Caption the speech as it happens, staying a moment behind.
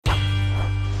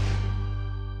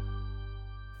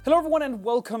Hello everyone and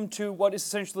welcome to what is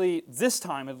essentially, this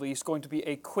time at least, going to be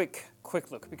a quick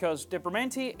look, because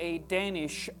dbramante, a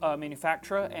Danish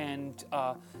manufacturer and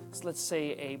let's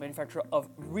say a manufacturer of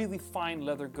really fine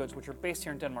leather goods, which are based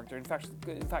here in Denmark. They're in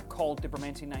fact called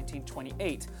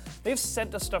dbramante1928. They've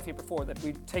sent us stuff here before that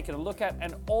we've taken a look at,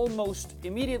 and almost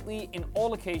immediately, in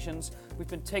all occasions, we've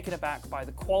been taken aback by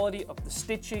the quality of the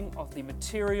stitching, of the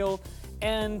material,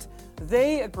 and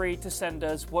they agreed to send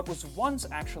us what was once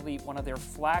actually one of their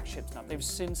flagships. Now, they've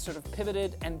since sort of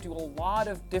pivoted and do a lot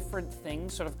of different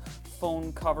things, sort of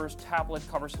phone covers, tablet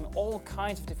covers, and all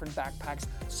kinds of different backpacks,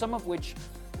 some of which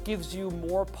gives you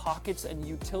more pockets and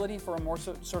utility for a more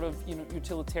sort of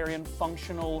utilitarian,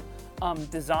 functional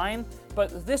design.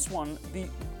 But this one,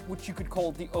 which you could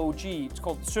call the OG, it's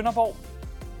called Sonderborg,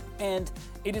 and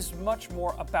it is much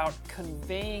more about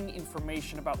conveying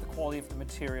information about the quality of the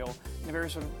material in a very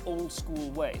sort of old school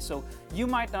way. So you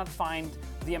might not find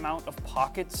the amount of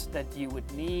pockets that you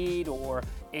would need, or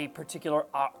a particular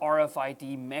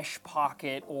RFID mesh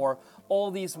pocket, or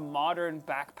all these modern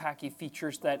backpacky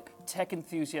features that tech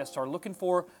enthusiasts are looking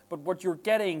for. But what you're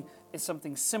getting is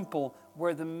something simple,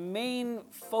 where the main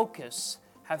focus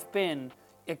have been,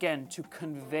 again, to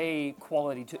convey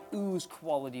quality, to ooze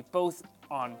quality, both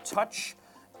on touch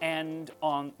and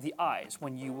on the eyes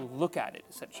when you will look at it,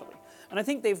 essentially. And I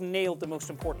think they've nailed the most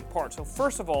important part. So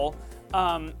first of all,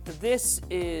 this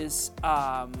is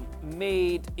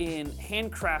made in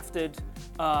handcrafted,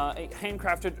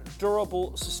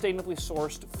 durable, sustainably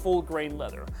sourced, full-grain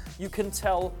leather. You can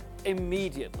tell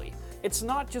immediately. It's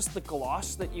not just the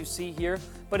gloss that you see here,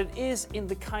 but it is in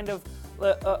the kind of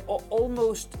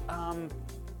almost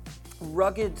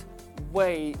rugged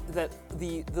way that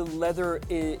the leather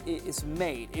is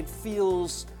made. It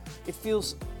feels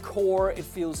core, it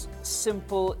feels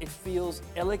simple, it feels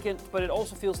elegant, but it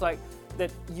also feels like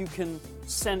that you can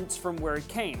sense from where it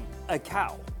came, a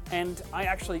cow. And I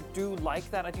actually do like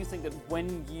that. I do think that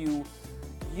when you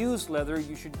use leather,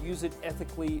 you should use it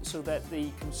ethically so that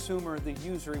the consumer, the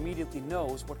user, immediately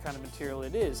knows what kind of material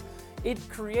it is. It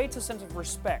creates a sense of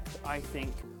respect, I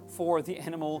think, for the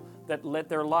animal that let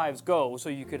their lives go so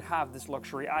you could have this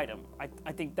luxury item.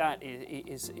 I think that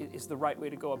is the right way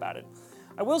to go about it.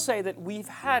 I will say that we've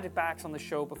had backs on the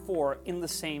show before in the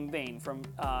same vein, from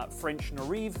French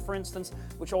Norive, for instance,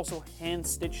 which also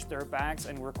hand-stitched their bags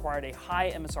and required a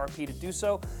high MSRP to do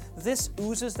so. This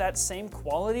oozes that same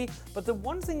quality, but the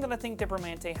one thing that I think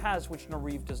dbramante has, which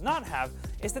Norive does not have,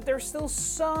 is that there's still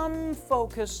some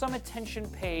focus, some attention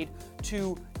paid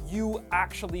to you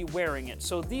actually wearing it.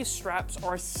 So these straps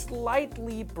are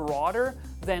slightly broader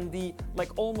than the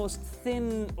almost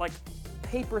thin,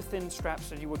 paper-thin straps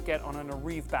that you would get on a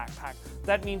Norive backpack.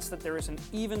 That means that there is an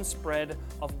even spread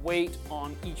of weight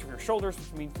on each of your shoulders,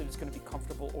 which means that it's going to be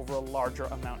comfortable over a larger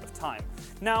amount of time.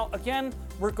 Now, again,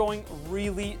 we're going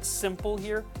really simple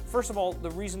here. First of all,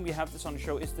 the reason we have this on the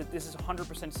show is that this is 100%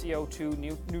 CO2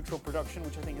 neutral production,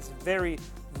 which I think is very,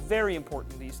 very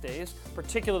important these days,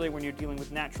 particularly when you're dealing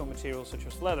with natural materials such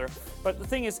as leather. But the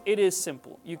thing is, it is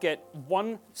simple. You get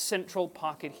one central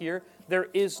pocket here. There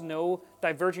is no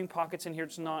diverging pockets in here.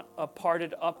 It's not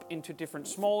parted up into different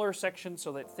smaller sections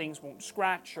so that things won't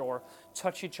scratch or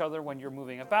touch each other when you're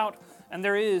moving about. And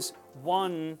there is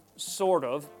one sort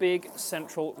of big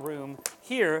central room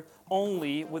here,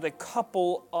 only with a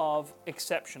couple of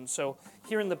exceptions. So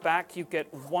here in the back, you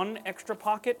get one extra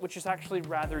pocket, which is actually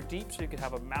rather deep, so you could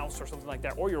have a mouse or something like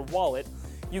that, or your wallet.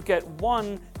 You get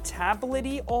one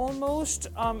tablet-y almost,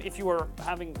 if you were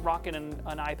rocking an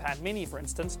iPad mini, for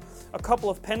instance, a couple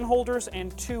of pen holders,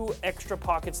 and two extra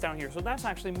pockets down here. So that's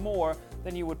actually more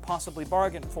than you would possibly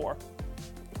bargain for.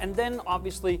 And then,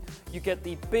 obviously, you get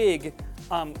the big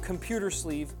computer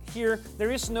sleeve here.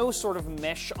 There is no sort of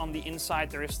mesh on the inside.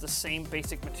 There is the same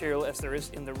basic material as there is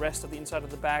in the rest of the inside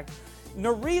of the bag.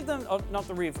 dbramante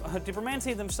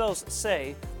themselves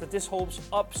say that this holds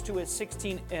up to a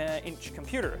 16-inch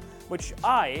computer, which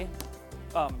I,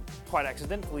 quite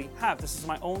accidentally, have. This is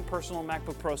my own personal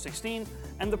MacBook Pro 16,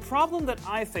 and the problem that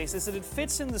I face is that it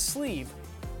fits in the sleeve,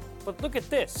 but look at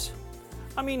this.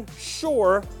 I mean,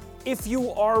 sure, if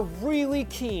you are really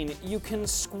keen, you can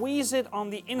squeeze it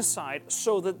on the inside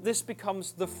so that this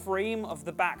becomes the frame of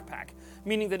the backpack,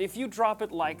 meaning that if you drop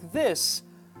it like this,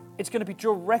 it's going to be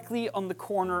directly on the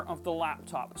corner of the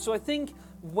laptop. So I think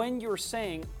when you're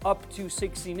saying up to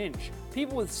 16-inch,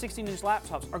 people with 16-inch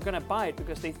laptops are going to buy it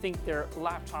because they think their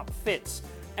laptop fits.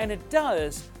 And it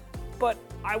does, but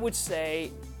I would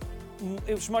say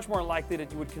it's much more likely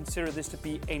that you would consider this to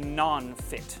be a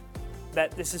non-fit.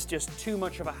 that this is just too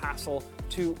much of a hassle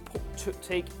to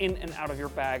take in and out of your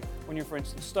bag when you're, for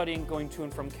instance, studying, going to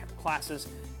and from classes.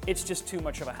 It's just too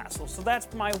much of a hassle. So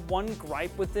that's my one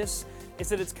gripe with this, is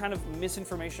that it's kind of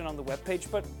misinformation on the webpage.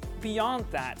 But beyond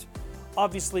that,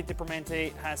 obviously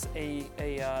dbramante has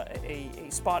a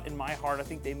spot in my heart. I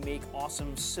think they make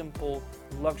awesome, simple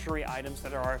luxury items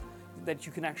that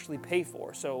you can actually pay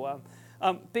for. So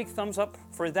big thumbs up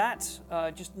for that.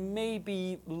 Just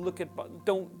maybe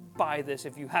don't buy this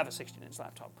if you have a 16-inch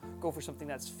laptop. Go for something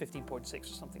that's 15.6 or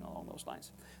something along those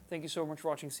lines. Thank you so much for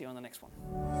watching. See you on the next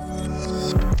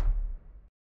one.